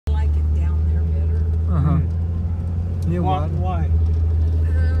Near water? Why?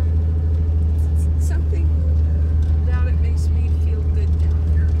 Something about it makes me feel good down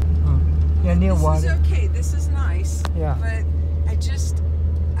there. Oh. Yeah, near water. This is okay. This is nice. Yeah. But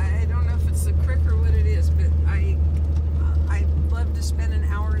I don't know if it's the crick or what it is, but I love to spend an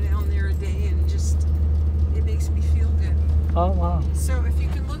hour down there a day, and just it makes me feel good. Oh, wow. So if you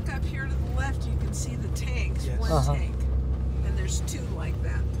can look up here to the left, you can see the tanks. Yes. One tank, and there's two like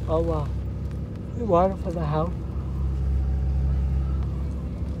that. Oh, wow. The water for the house.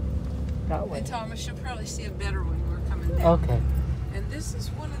 That way. And Thomas, you'll probably see a better one when we're coming down. Okay. And this is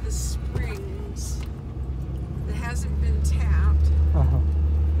one of the springs that hasn't been tapped. Uh-huh.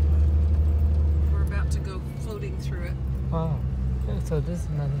 We're about to go floating through it. Wow. Yeah, so this is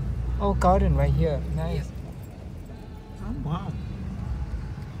another. Oh, garden right here. Nice. Yep. Oh, wow.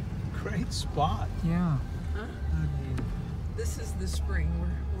 Great spot. Yeah. Huh? I mean, This is the spring.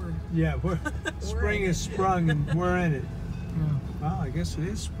 yeah, spring in is sprung and we're in it. Yeah. Wow, I guess it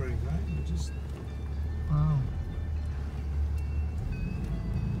is spring, right? We're just Wow.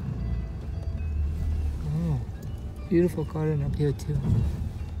 Oh, beautiful garden up here too.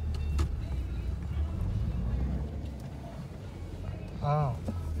 Wow.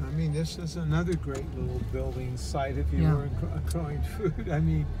 I mean, this is another great little building site if you Yeah. were growing food. I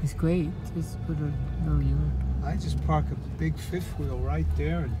mean, It's great. Just put a little yard. I just park a big fifth wheel right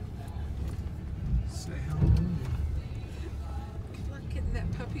there and say hallelujah. Good luck getting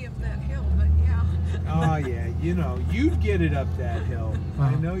that puppy up that hill, but yeah. Oh yeah, you know, you'd get it up that hill.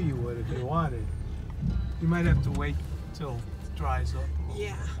 I Wow. know you would if you wanted. You might have to wait till it dries up a little.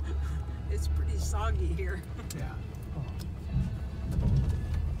 Yeah. It's pretty soggy here. Yeah.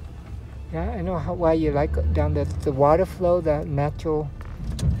 Yeah, I know why you like it down there. The water flow, the natural,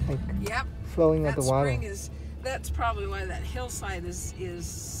 like Yep. flowing of That the water. spring that's probably why that hillside is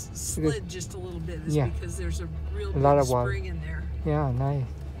slid just a little bit, is Yeah. because there's a real A lot big of water. spring in there. Yeah, nice.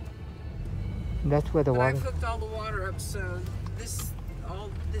 And that's where the But water. I've hooked all the water up, so this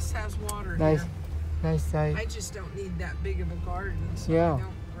has water Nice, here. nice side. I just don't need that big of a garden, so Yeah. I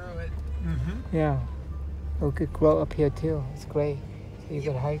don't grow it. Mm-hmm. Yeah. We could grow up here too. It's great. So you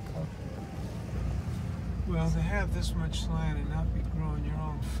could hike up. Well, to have this much land and not be growing your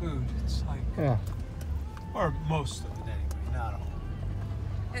own food, it's like, Yeah. or most of it anyway, not all.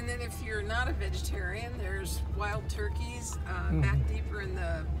 And then if you're not a vegetarian, there's wild turkeys. Mm-hmm. Back deeper in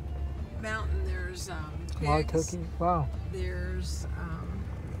the mountain, there's pigs. Wild turkey. Wow. There's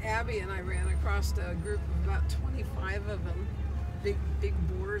Abby and I ran across a group of about 25 of them. Big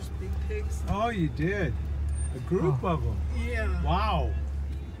boars, big pigs. Oh, you did? A group of them? Yeah. Wow.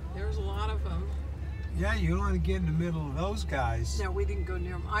 There was a lot of them. Yeah, you don't want to get in the middle of those guys. No, we didn't go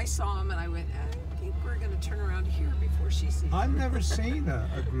near them. I saw them and I went, I think we're going to turn around here before she sees them. I've never seen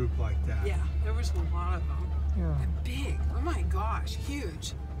a group like that. Yeah, there was a lot of them. Yeah. And big. Oh my gosh,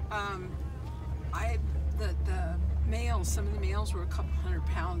 huge. The males, some of the males were a couple 100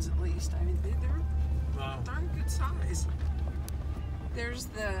 pounds at least. I mean, they're Wow. darn good size. There's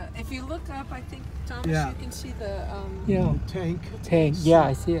if you look up, I think, Thomas, Yeah. you can see the, Yeah. The tank. Tank. Yeah,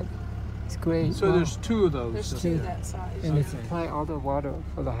 I see it. It's great. So Wow. there's two of those. there's up two there. that size. And they Okay. supply all the water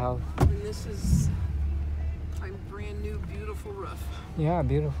for the house. And this is my brand new beautiful roof. Yeah,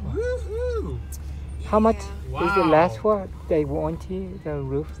 beautiful. Woohoo! How much Yeah. is the last one? They warranty the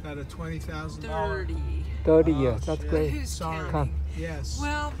roof? Is that a $20,000? 30. 30 Oh, years. That's shit. great. Who's Sorry. counting? Yes.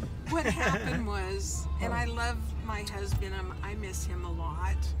 Well, what happened was, and I love my husband, I miss him a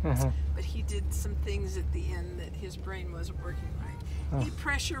lot, Uh-huh. but he did some things at the end that his brain wasn't working right. He Oh.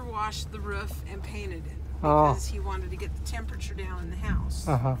 pressure washed the roof and painted it Oh. because he wanted to get the temperature down in the house.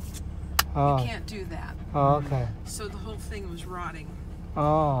 Uh-huh. You Oh. can't do that. Oh, okay. So the whole thing was rotting.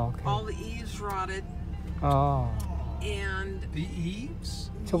 Oh, okay. All the eaves rotted, Oh. and The eaves?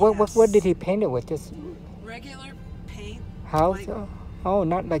 So what did he paint it with? Just regular paint, house? Like- Oh,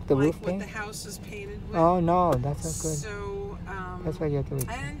 not like the like roof what paint? the house is painted with. Oh, no, that's not good. So, That's why you have to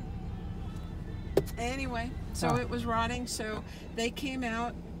repaint. and anyway, so Oh. it was rotting. So they came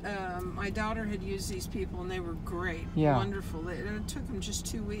out. My daughter had used these people, and they were great, Yeah. wonderful. And it took them just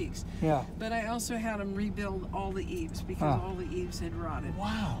 2 weeks. Yeah. But I also had them rebuild all the eaves because Oh. all the eaves had rotted.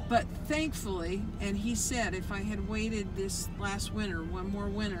 Wow. But thankfully, and he said if I had waited this last winter, one more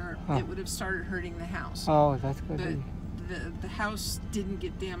winter, Huh. it would have started hurting the house. Oh, that's good. But the house didn't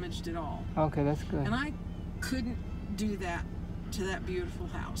get damaged at all. Okay, that's good. And I couldn't do that to that beautiful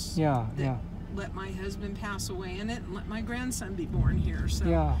house. Yeah, that yeah. Let my husband pass away in it and let my grandson be born here. So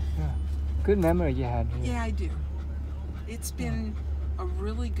Yeah, yeah. Good memory you had here. yeah, I do. It's been a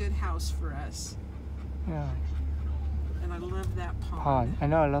really good house for us. Yeah. And I love that Pond. pond. I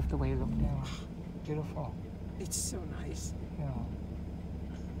know, I love the way you look down. Beautiful. It's so nice.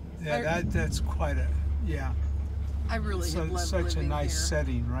 Yeah. Yeah, that's quite a, yeah. I really have loved Such a living nice here.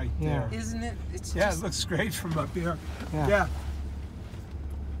 setting right Yeah. there. Isn't it? It's Yeah, just, it looks great from up here. Yeah. Yeah.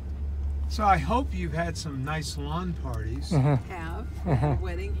 So I hope you've had some nice lawn parties. Mhm. have a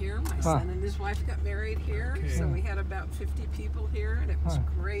wedding here. My son and his wife got married here, Okay. so we had about 50 people here, and it was Huh.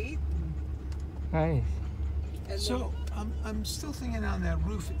 great. Nice. And So I'm still thinking on that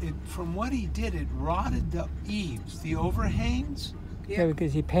roof. From what he did, it rotted the eaves, the overhangs. then, Yeah,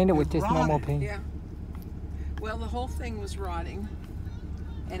 because he painted with It just normal rotted. paint. yeah. Well, the whole thing was rotting,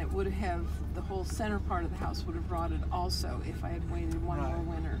 and it would have, the whole center part of the house would have rotted also if I had waited one Right.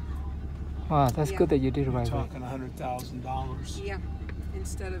 more winter. Wow, that's Yeah. good that you did it You're right away. talking $100,000. Yeah,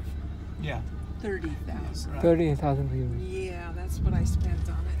 instead of Yeah. 30,000. Right. 30,000 views. Yeah, that's what I spent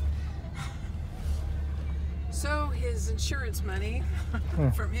on it. So his insurance money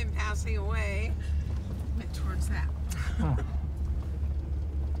from him passing away went towards that. Huh.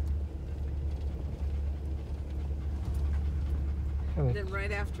 Then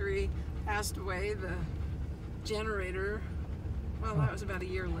right after he passed away, the generator, well, that was about a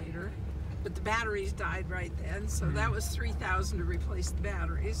year later, but the batteries died right then, so that was $3,000 to replace the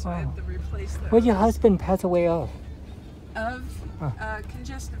batteries. So I had to replace those. What did your husband pass away of? Of Oh.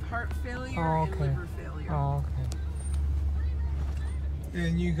 congestive heart failure Oh, and okay. liver failure. Oh, okay.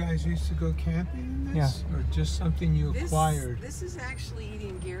 And you guys used to go camping in this? Or just something you acquired? This is actually Edie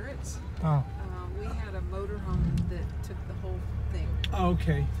and Garrett's. Oh, We had a motorhome that took the whole thing,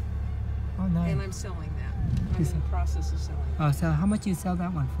 Okay. oh nice. and I'm selling that. I'm in the process of selling it. Oh, so how much you sell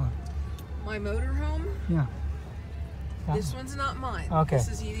that one for? My motorhome, Yeah. this one's not mine. Okay. This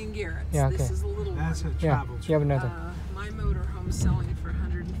is Edie and Garrett's. Yeah, This okay. is a little That's a one. Yeah, travel you have another. My motorhome's selling for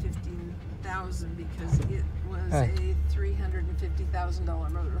 $115,000 because it was Hey. a $350,000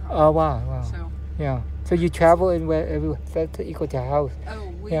 motorhome. Oh, wow, wow. So, Yeah. So you travel in where that's equal to house.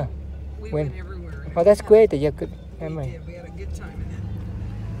 we Yeah. we When- went everywhere. Oh, that's great that you have good We memory. did. We had a good time in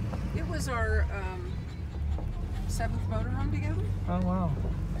it. It was our 7th motorhome together. Uh, Oh, wow.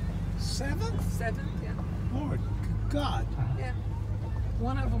 7th? 7th, yeah. Lord, God. Yeah.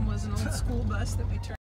 One of them was an old school bus that we turned